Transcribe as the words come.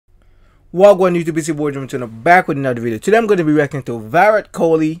Wagwan YouTube PC Boardroom Channel, back with another video. Today I'm going to be reacting to Virat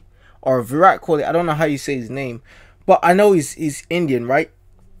Kohli, or Virat Kohli. I don't know how you say his name, but I know he's Indian, right?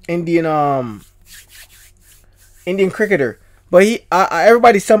 Indian cricketer. But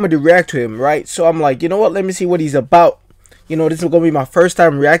everybody's telling me to react to him, right? So I'm like, you know what? Let me see what he's about. You know, this is going to be my first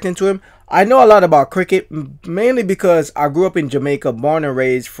time reacting to him. I know a lot about cricket, mainly because I grew up in Jamaica, born and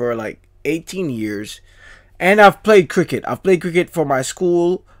raised for like 18 years. And I've played cricket. I've played cricket for my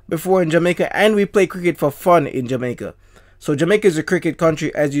school before in Jamaica, and we play cricket for fun in Jamaica. So Jamaica is a cricket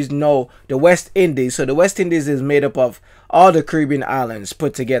country, as you know, the West Indies. So the West Indies is made up of all the Caribbean islands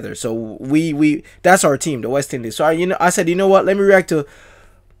put together. So that's our team, the West Indies. So I said, you know what? Let me react to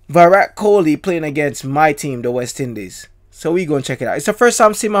Virat Kohli playing against my team, the West Indies. So we gonna check it out. It's the first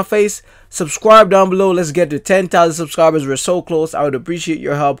time seeing my face. Subscribe down below. Let's get to 10,000 subscribers. We're so close. I would appreciate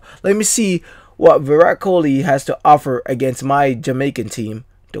your help. Let me see what Virat Kohli has to offer against my Jamaican team,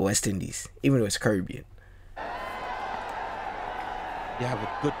 the West Indies, even though it's Caribbean. They have a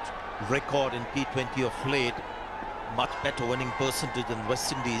good record in T20 of late. Much better winning percentage than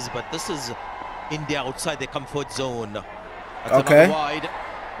West Indies, but this is India outside their comfort zone. That's okay. Wide.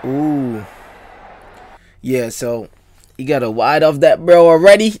 Ooh. Yeah, so you got a wide off that bro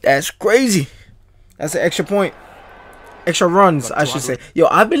already. That's crazy. That's an extra point. Extra runs, I should say. Yo,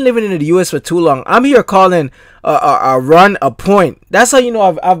 I've been living in the US for too long. I'm here calling a run a point. That's how you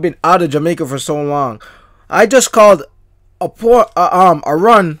know I've been out of Jamaica for so long. I just called a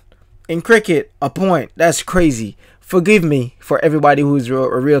run in cricket a point. That's crazy. Forgive me for everybody who's a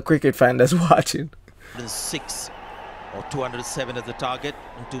real cricket fan that's watching. 6 or 207 as the target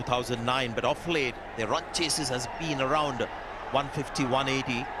in 2009, but off late their run chases has been around 150,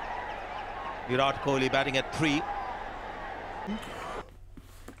 180. Virat Kohli batting at 3.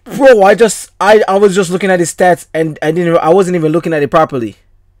 Bro, I was just looking at his stats and I wasn't even looking at it properly.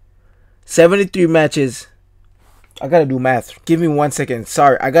 73 matches. I gotta do math. Give me 1 second.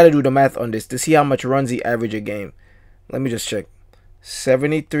 Sorry, I gotta do the math on this to see how much runs he average a game. Let me just check.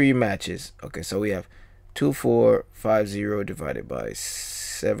 73 matches. Okay, so we have 2450 divided by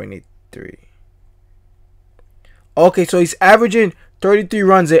 73. Okay, so he's averaging 33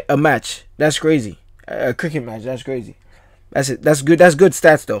 runs a match. That's crazy. A cricket match. That's crazy. That's it. That's good. That's good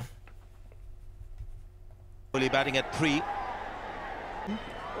stats though. Kohli batting at 3.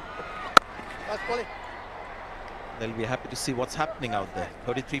 They'll be happy to see what's happening out there.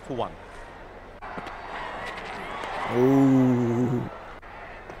 33 for 1. Ooh.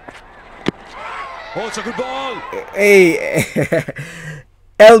 Oh, it's a good ball. Hey,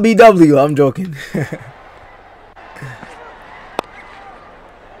 LBW. I'm joking.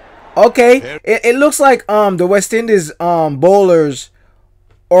 Okay, it looks like the West Indies bowlers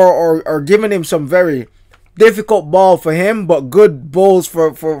are giving him some very difficult ball for him, but good bowls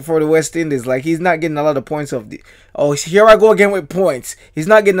for the West Indies. Like, he's not getting a lot of points off the. Oh, here I go again with points. He's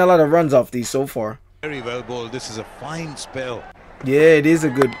not getting a lot of runs off these so far. Very well bowled. This is a fine spell. Yeah, it is a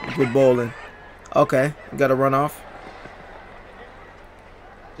good bowling. Okay, got to run off.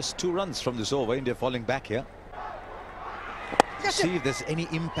 Just 2 runs from this over. India falling back here. See if there's any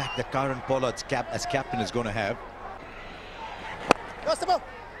impact that Karen Pollard's as captain is going to have.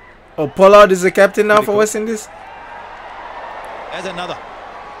 Oh, Pollard is the captain now for West Indies? There's another.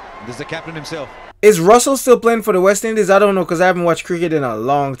 This is the captain himself. Is Russell still playing for the West Indies? I don't know, because I haven't watched cricket in a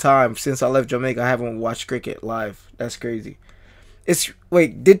long time. Since I left Jamaica, I haven't watched cricket live. That's crazy.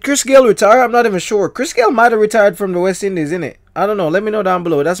 Wait, did Chris Gayle retire? I'm not even sure. Chris Gayle might have retired from the West Indies, innit? I don't know. Let me know down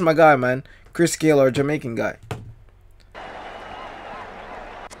below. That's my guy, man. Chris Gayle, or Jamaican guy.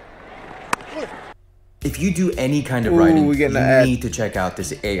 If you do any kind of writing, you ad. need to check out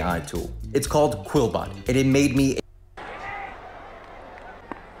this AI tool. It's called Quillbot, and it made me...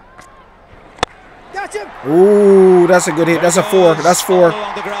 Ooh, that's a good hit. That's a 4. That's 4.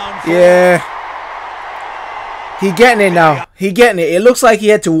 Yeah. He getting it now. He getting it. It looks like he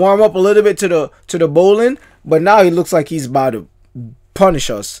had to warm up a little bit to the bowling, but now he looks like he's about to punish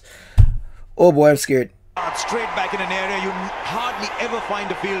us. Oh boy, I'm scared. Straight back in an area you hardly ever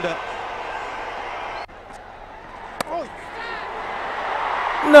find a fielder.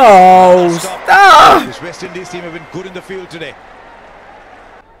 No, stop! This West Indies team have been good in the field today.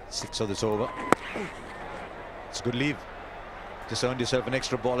 6 of this over. It's a good leave. Just earned yourself an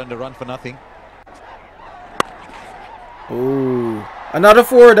extra ball and a run for nothing. Ooh, another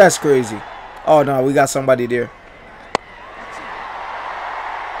 4. That's crazy. Oh no, we got somebody there.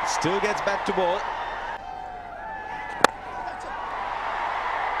 Still gets back to ball.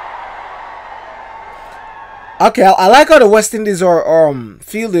 Okay, I like how the West Indies are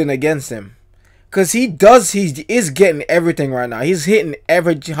fielding against him. Cause he is getting everything right now. He's hitting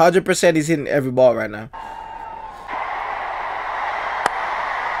every 100%. He's hitting every ball right now.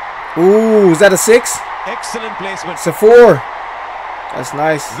 Ooh, is that a 6? Excellent placement. It's a 4. That's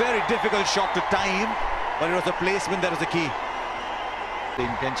nice. Very difficult shot to time, but it was the placement that was the key. The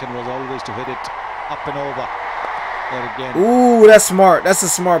intention was always to hit it up and over. There again. Ooh, that's smart. That's a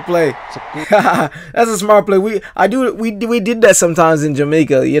smart play. That's a smart play. We did that sometimes in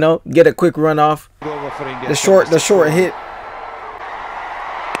Jamaica. You know, get a quick run off. The short hit.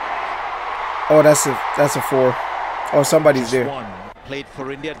 Oh, that's a 4. Oh, somebody's there. Played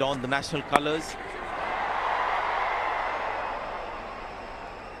for India, donned the national colours.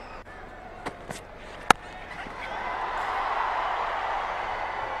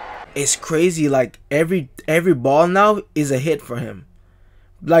 It's crazy. Like every ball now is a hit for him.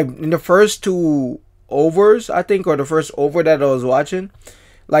 Like in the first 2 overs, I think, or the first over that I was watching,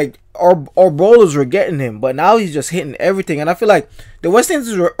 like our bowlers were getting him, but now he's just hitting everything. And I feel like the West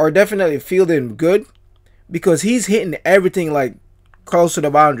Indies are definitely fielding good because he's hitting everything like close to the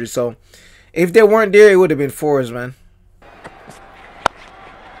boundary. So if they weren't there, it would have been 4s, man.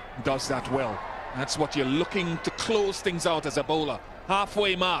 Does that well. That's what you're looking to close things out as a bowler.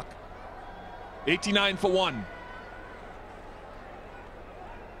 Halfway mark. 89 for 1.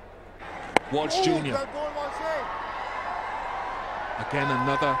 Walsh Jr. Again,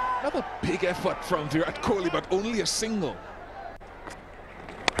 another big effort from Virat Kohli, but only a single.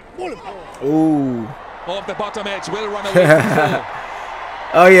 Ooh. Off the bottom edge, will run away from 4.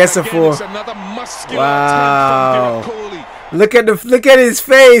 Oh yes, a Again, 4. it's another muscular Wow. attempt from Virat Kohli. Look at his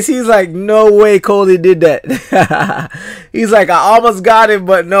face. He's like, no way Kohli did that. He's like, I almost got him,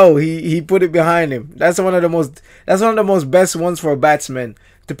 but no, he put it behind him. That's one of the most best ones for a batsman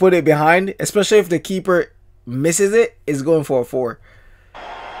to put it behind, especially if the keeper misses it, is going for a 4.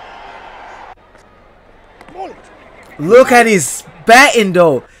 Look at his batting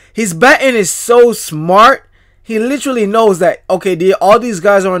though. His batting is so smart. He literally knows that, okay, all these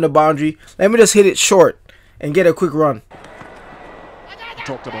guys are on the boundary. Let me just hit it short and get a quick run.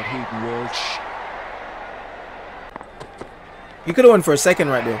 Talked about Hayden Walsh. He could have went for a second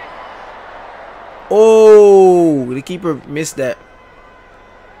right there. Oh, the keeper missed that.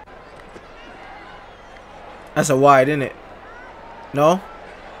 That's a wide, isn't it? No?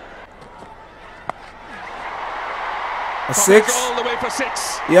 A 6? All the way for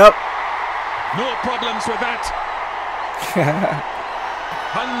 6. Yep. No problems with that.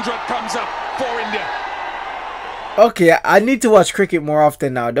 100 comes up for India. Okay, I need to watch cricket more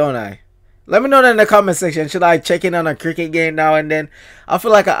often now, don't I? Let me know that in the comment section. Should I check in on a cricket game now and then? I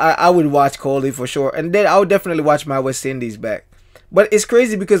feel like I would watch Kohli for sure. And then I would definitely watch my West Indies back. But it's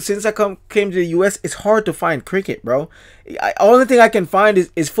crazy because since I came to the US, it's hard to find cricket, bro. Only thing I can find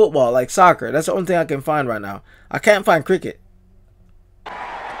is football, like soccer. That's the only thing I can find right now. I can't find cricket.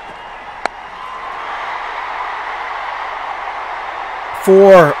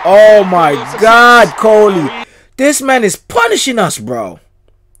 Four. Oh my God, Kohli. This man is punishing us, bro.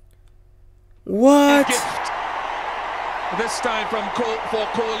 What? This time for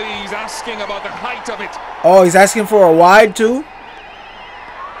Kohli, he's asking about the height of it. Oh, he's asking for a wide too?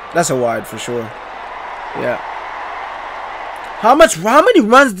 That's a wide for sure. Yeah. How many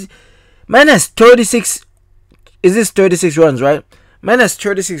runs? Man has 36. Is this 36 runs, right? Man has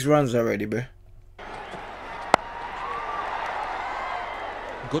 36 runs already, bro.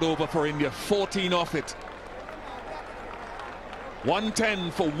 Good over for India, 14 off it.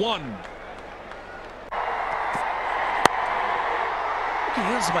 110 for 1. Okay,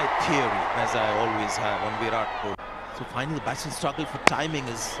 here's my theory, as I always have on Virat Kohli. So finding the batsman struggle for timing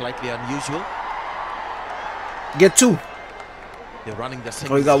is slightly unusual. Get 2. They're running the Oh,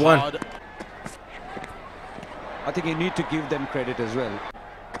 singles you got 1. hard. I think you need to give them credit as well.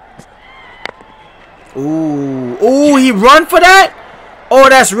 Ooh. Ooh, he run for that? Oh,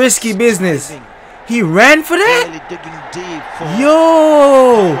 that's risky business. He ran for that? Really digging deep for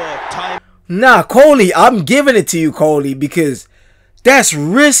Yo. time. Nah, Kohli, I'm giving it to you, Kohli, because that's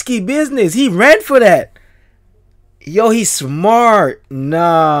risky business. He ran for that. Yo, he's smart.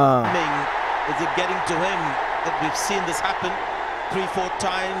 Nah. Is it getting to him? That we've seen this happen 3-4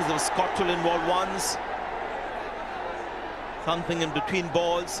 times. There was Cottrell involved once. Something in between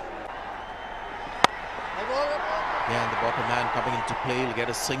balls. Yeah, and the bottom man coming into play. He'll get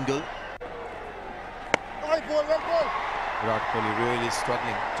a single. Virat Kohli really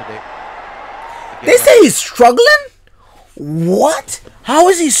struggling today. Again, They say he's struggling? What? How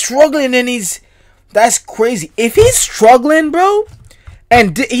is he struggling and that's crazy. If he's struggling, bro,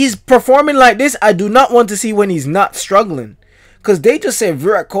 and he's performing like this, I do not want to see when he's not struggling. Because they just said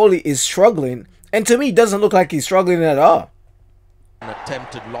Virat Kohli is struggling And to me, it doesn't look like he's struggling at all. An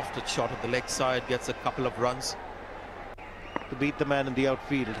attempted lofted shot at the leg side gets a couple of runs To beat the man in the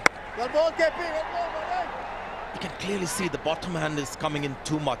outfield. You can clearly see the bottom hand is coming in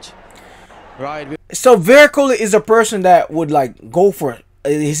too much. Right. So Virat Kohli is a person that would like go for it.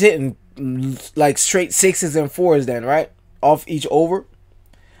 He's hitting like straight 6s and 4s then, right? Off each over.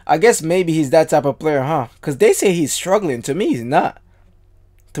 I guess maybe he's that type of player, huh? Because they say he's struggling. To me, he's not.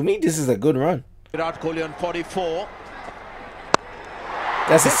 To me, this is a good run. Virat Kohli on 44.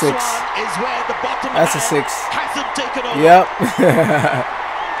 That's a This 6. one is where the bottom That's a hand 6. hasn't taken over. Yep.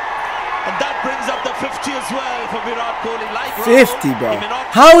 And that brings up the 50 as well for Virat Kohli. Like 50, bro. he may not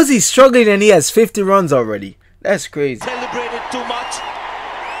How is he struggling and he has 50 runs already? That's crazy. celebrate it too much,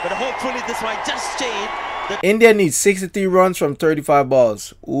 but hopefully this might just change. India needs 63 runs from 35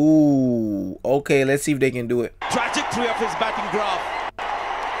 balls. Ooh. Okay, let's see if they can do it. Trajectory of his batting graph.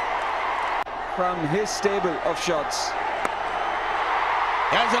 From his stable of shots.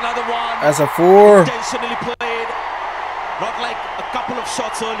 There's another one. That's a 4. Intentionally played. Not like a couple of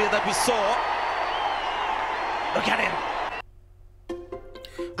shots earlier that we saw. Look at him.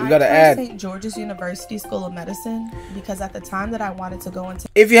 We gotta I chose add. St. George's University School of Medicine because at the time that I wanted to go into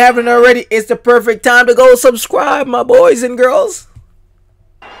If you haven't already, it's the perfect time to go subscribe, my boys and girls.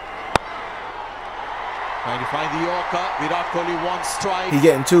 Trying to find the Yorker. Virat Kohli one strike. He's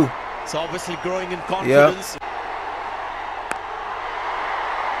getting 2. It's obviously growing in confidence.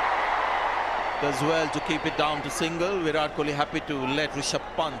 As well to keep it down to single. Virat Kohli happy to let Rishabh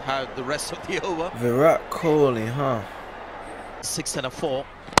Pant have the rest of the over. Virat Kohli, huh? 6 and a 4.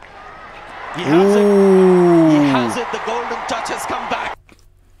 He has it. He has it. The golden touch has come back.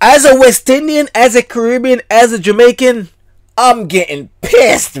 As a West Indian, as a Caribbean, as a Jamaican, I'm getting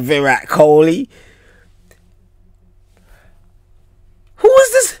pissed, Virat Kohli. Who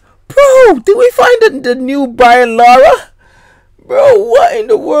is this? Bro, did we find the new Brian Lara? Bro, what in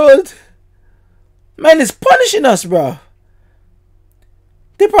the world? Man, it's punishing us, bro.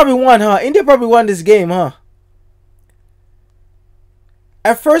 They probably won, huh? India probably won this game, huh?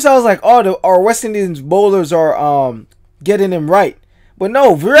 At first, I was like, oh, our West Indians bowlers are getting him right. But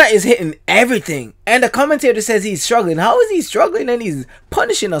no, Virat is hitting everything. And the commentator says he's struggling. How is he struggling and he's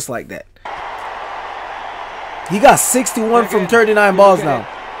punishing us like that? He got 61 from 39 balls now.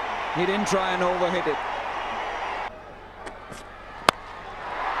 He didn't try and overhit it.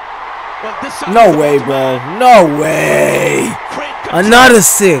 Well, this time No way, bro. No way. Another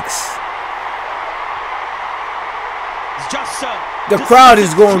 6. Just, The crowd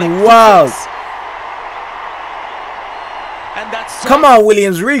is going wild. And that's Come on,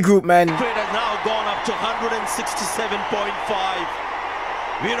 Williams. Regroup, man. Trade has now gone up to 167.5.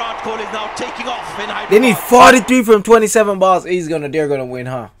 Virat Kohli is now taking off in Hyderabad. They need 43 from 27 balls. They're gonna win,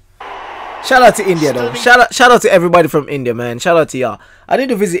 huh? Shout out to India though. Shout out to everybody from India, man. Shout out to y'all. I need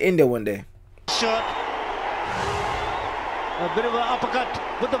to visit India one day. Shot. A bit of an uppercut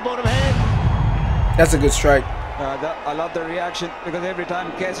with the bottom hand. That's a good strike. I love the reaction because every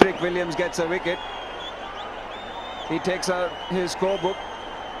time Kesrick Williams gets a wicket, he takes out his scorebook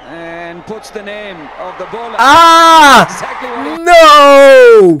and puts the name of the bowler. Ah! Exactly what he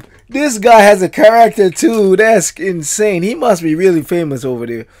No! This guy has a character too. That's insane. He must be really famous over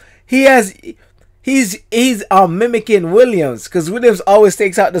there. He's mimicking Williams because Williams always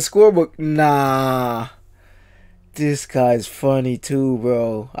takes out the scorebook. Nah. This guy's funny too,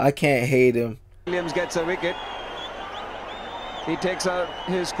 bro. I can't hate him. Williams gets a wicket, he takes out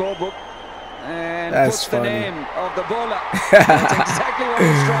his scorebook and That's puts funny. the name of the bowler. That's exactly what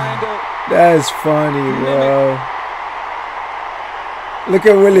he's trying to. That's funny, bro. Look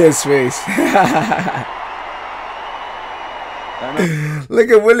at Williams' face. Look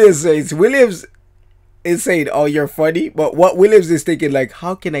at Williams' face. Williams is saying, "Oh, you're funny," but what Williams is thinking, like,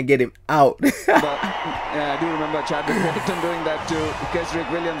 how can I get him out? But yeah, I do remember Chadwick Boseman doing that to Kesrick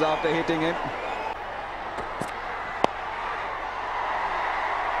Williams after hitting him.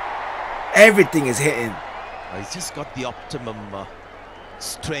 Everything is hitting. He's just got the optimum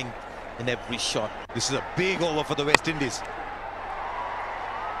strength in every shot. This is a big over for the West Indies.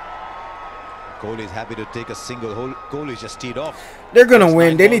 Kohli is happy to take a single. Kohli just teed off. They're gonna First win.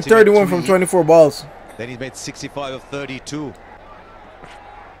 9 They balls, need he made 31 from 3. 24 balls. Then he's made 65 of 32.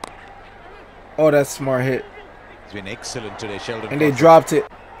 Oh, that's a smart hit. He's been excellent today, Sheldon. And they Crawford. dropped it.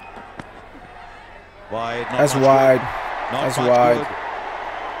 Wide. Not That's much wide. good. Not That's much wide. good.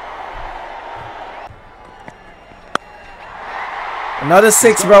 Another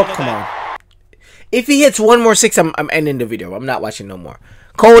 6, bro. Come on. If he hits one more 6, I'm ending the video. I'm not watching no more.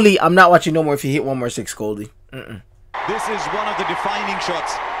 Kohli, I'm not watching no more if he hit one more 6, Kohli. This is one of the defining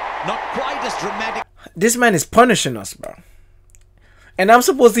shots. Not quite as dramatic. This man is punishing us, bro. And I'm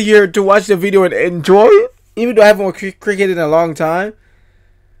supposed to hear to watch the video and enjoy it, even though I haven't watched cricket in a long time.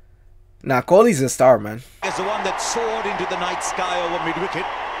 Nah, Kohli's a star, man. Is the one that soared into the night sky over mid-wicket,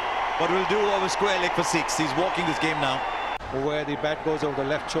 but will do over square leg for 6. He's walking this game now. Where the bat goes over the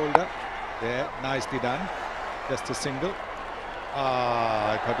left shoulder. There, nicely done. Just a single.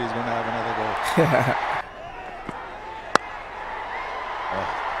 Ah, I thought he's going to have another go.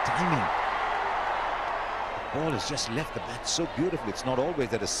 Timing. The ball has just left the bat so beautifully. It's not always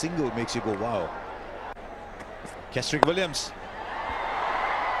that a single makes you go wow. Kesrick Williams.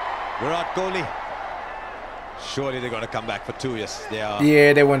 Virat Kohli. Surely they're going to come back for 2. Yes, they are.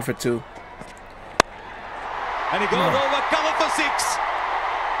 Yeah, they went for 2. And he goes over, cover for 6.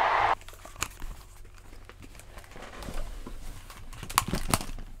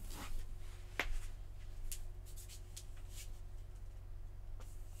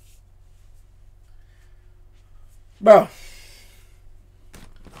 Bro.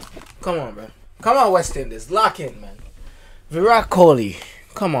 Come on, bro. Come on, West Indies. Lock in, man. Virat Kohli.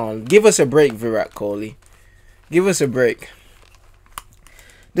 Come on. Give us a break, Virat Kohli. Give us a break.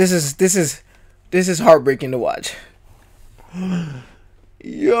 This is heartbreaking to watch.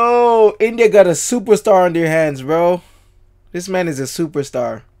 Yo, India got a superstar on their hands, bro. This man is a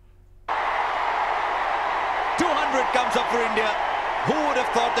superstar. 200 comes up for India. Who would have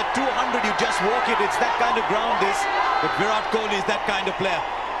thought that 200, you just walk it? It's that kind of ground, this. But Virat Kohli is that kind of player.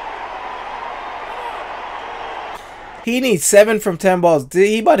 He needs 7 from 10 balls.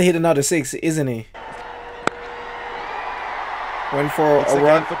 He about to hit another 6, isn't he? Went for It's a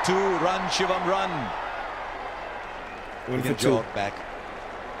run. for 2. Run, Shivam, run. Went He for can 2. jog back.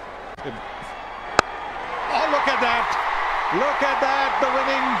 Oh, look at that. Look at that. The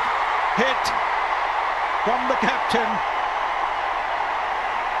winning hit from the captain.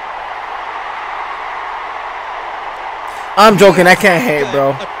 I'm joking. I can't hate,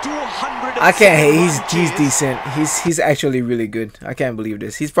 bro. I can't hate. He's decent. He's actually really good. I can't believe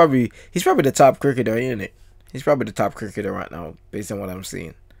this. He's probably the top cricketer, isn't it? He's probably the top cricketer right now, based on what I'm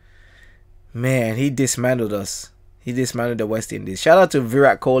seeing. Man, he dismantled us. He dismantled the West Indies. Shout out to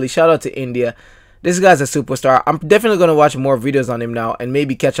Virat Kohli. Shout out to India. This guy's a superstar. I'm definitely going to watch more videos on him now and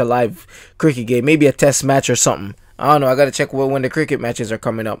maybe catch a live cricket game. Maybe a test match or something. I don't know. I got to check when the cricket matches are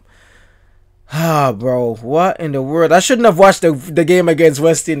coming up. Ah, bro. What in the world? I shouldn't have watched the game against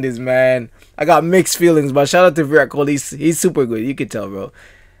West Indies, man. I got mixed feelings, but shout out to Virat Kohli. He's super good. You can tell, bro.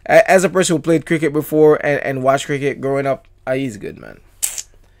 As a person who played cricket before and watched cricket growing up, he's good, man.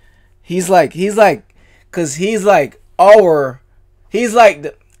 He's like,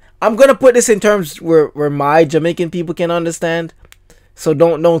 I'm gonna put this in terms where my Jamaican people can understand. So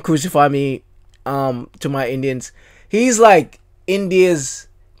don't crucify me, to my Indians. He's like India's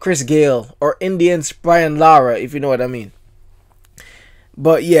Chris Gale or Indians Brian Lara, if you know what I mean.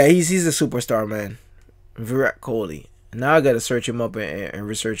 But yeah, he's a superstar, man. Virat Kohli. Now I gotta search him up and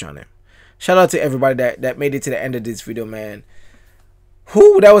research on him. Shout out to everybody that made it to the end of this video, man.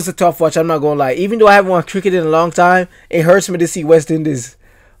 Whoo, that was a tough watch. I'm not gonna lie. Even though I haven't watched cricket in a long time, it hurts me to see West Indies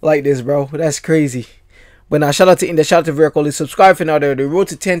like this, bro. That's crazy. But now, shout out to India, shout out to Virat Kohli. Subscribe for now. The road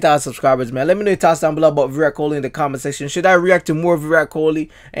to 10,000 subscribers, man. Let me know your thoughts down below about Virat Kohli in the comment section. Should I react to more Virat Kohli?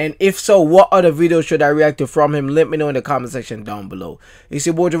 And if so, what other videos should I react to from him? Let me know in the comment section down below. It's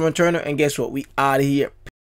your boy, Javon Turner, and guess what? We out of here.